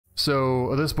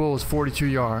So this bull is 42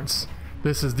 yards.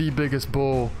 This is the biggest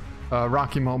bull,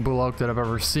 Rocky Mountain bull elk that I've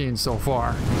ever seen so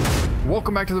far.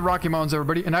 Welcome back to the Rocky Mountains,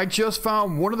 everybody. And I just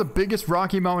found one of the biggest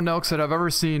Rocky Mountain elks that I've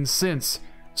ever seen since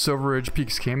Silver Ridge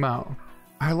Peaks came out.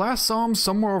 I last saw him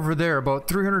somewhere over there, about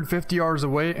 350 yards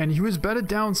away, and he was bedded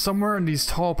down somewhere in these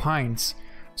tall pines.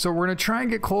 So we're gonna try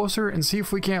and get closer and see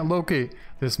if we can't locate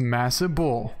this massive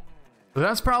bull.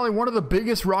 That's probably one of the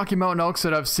biggest Rocky Mountain elks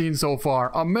that I've seen so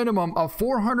far. A minimum of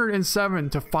 407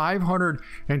 to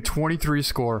 523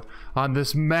 score on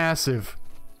this massive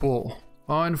bull.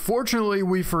 Unfortunately,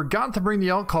 we forgot to bring the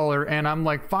elk collar, and I'm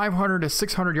like 500 to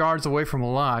 600 yards away from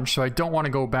a lodge, so I don't want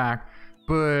to go back.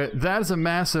 But that is a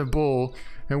massive bull,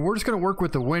 and we're just going to work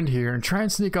with the wind here and try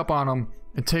and sneak up on him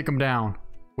and take him down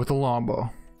with a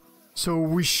longbow. So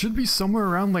we should be somewhere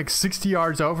around like 60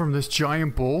 yards out from this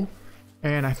giant bull.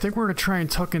 And I think we're going to try and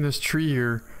tuck in this tree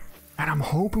here. And I'm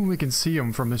hoping we can see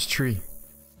him from this tree.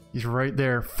 He's right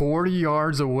there, 40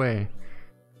 yards away.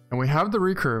 And we have the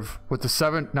recurve with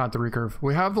the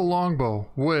we have the longbow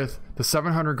with the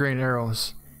 700 grain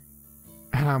arrows.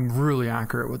 And I'm really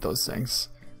accurate with those things.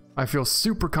 I feel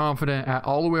super confident at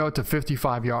all the way out to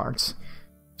 55 yards.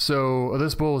 So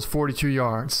this bull is 42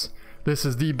 yards. This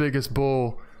is the biggest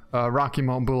bull, Rocky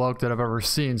Mountain bull elk that I've ever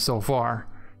seen so far.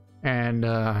 And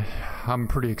I'm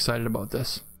pretty excited about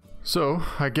this. So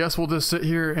I guess we'll just sit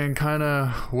here and kind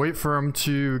of wait for him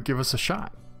to give us a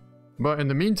shot. But in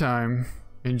the meantime,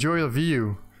 enjoy the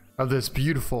view of this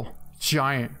beautiful,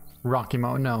 giant Rocky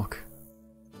Mountain elk.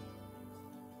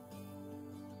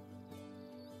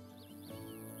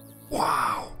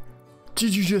 Wow!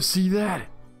 Did you just see that?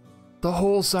 The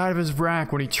whole side of his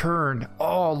rack when he turned.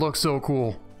 Oh, it looks so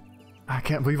cool. I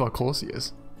can't believe how close he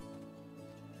is.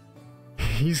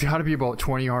 He's got to be about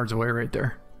 20 yards away right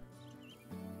there.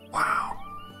 Wow.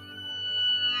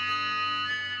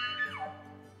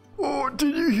 Oh,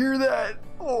 did you hear that?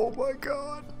 Oh my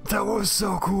god. That was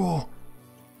so cool.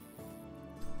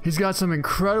 He's got some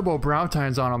incredible brow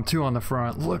tines on him too on the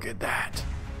front. Look at that.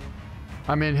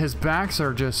 I mean, his backs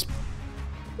are just...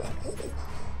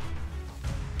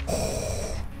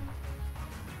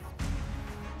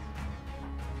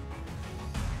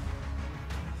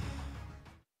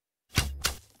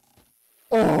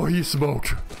 Oh, he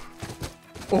smoked.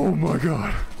 Oh my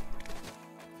god.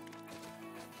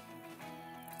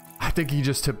 I think he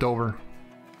just tipped over.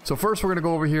 So first we're going to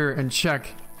go over here and check.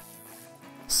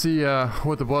 See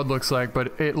what the blood looks like,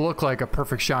 but it looked like a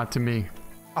perfect shot to me.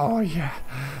 Oh yeah.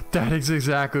 That is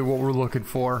exactly what we're looking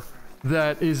for.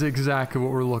 That is exactly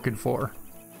what we're looking for.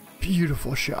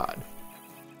 Beautiful shot.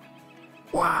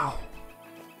 Wow.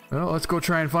 Well, let's go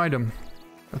try and find him.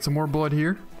 Got some more blood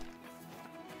here.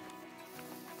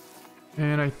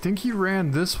 And I think he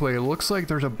ran this way. It looks like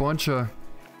there's a bunch of...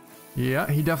 Yeah,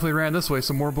 he definitely ran this way.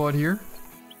 Some more blood here.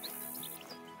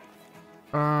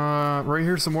 Right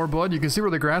here, some more blood. You can see where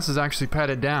the grass is actually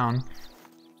patted down.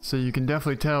 So you can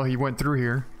definitely tell he went through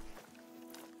here.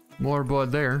 More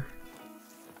blood there.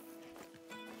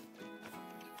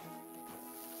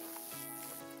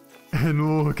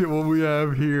 And look at what we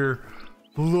have here.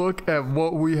 Look at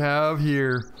what we have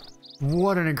here.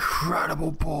 What an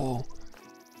incredible bull.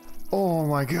 Oh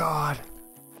my god.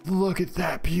 Look at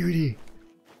that beauty.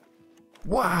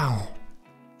 Wow.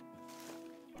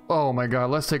 Oh my god,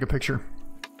 let's take a picture.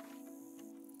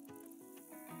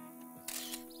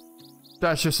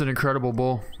 That's just an incredible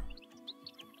bull.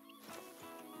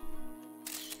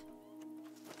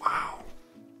 Wow.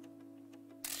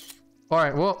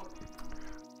 Alright, well,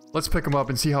 let's pick him up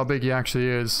and see how big he actually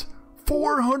is.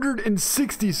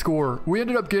 460 score. We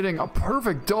ended up getting a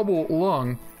perfect double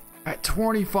lung at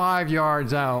 25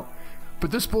 yards out. But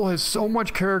this bull has so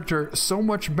much character, so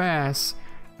much mass,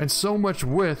 and so much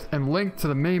width and length to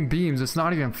the main beams, it's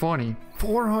not even funny.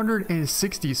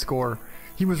 460 score.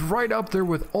 He was right up there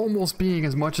with almost being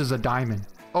as much as a diamond.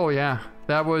 Oh yeah,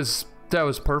 that was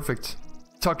perfect.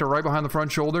 Tucked it right behind the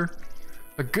front shoulder.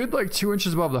 A good like 2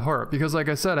 inches above the heart, because like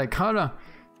I said, I kind of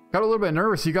got a little bit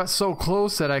nervous. He got so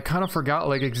close that I kind of forgot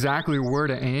like exactly where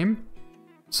to aim.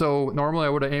 So normally I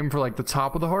would have aimed for like the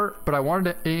top of the heart, but I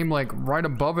wanted to aim like right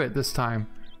above it this time,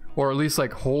 or at least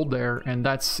like hold there, and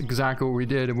that's exactly what we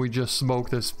did. And we just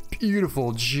smoked this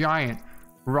beautiful giant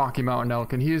Rocky Mountain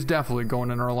elk, and he is definitely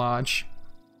going in our lodge.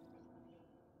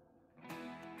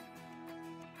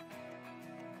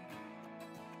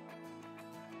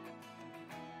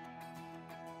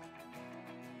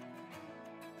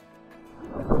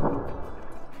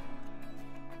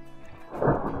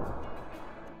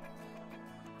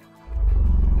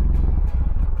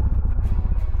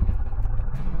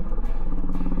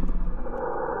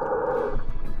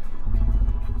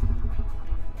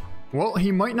 Well,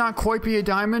 he might not quite be a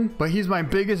diamond, but he's my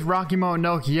biggest Rocky Mountain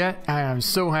elk yet. I am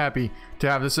so happy to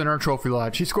have this in our trophy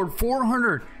lodge. He scored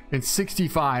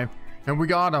 465, and we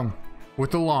got him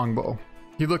with the longbow.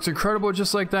 He looks incredible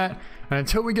just like that, and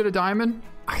until we get a diamond,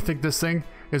 I think this thing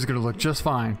is going to look just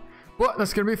fine. But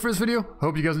that's going to be it for this video.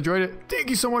 Hope you guys enjoyed it. Thank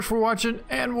you so much for watching,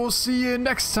 and we'll see you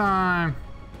next time.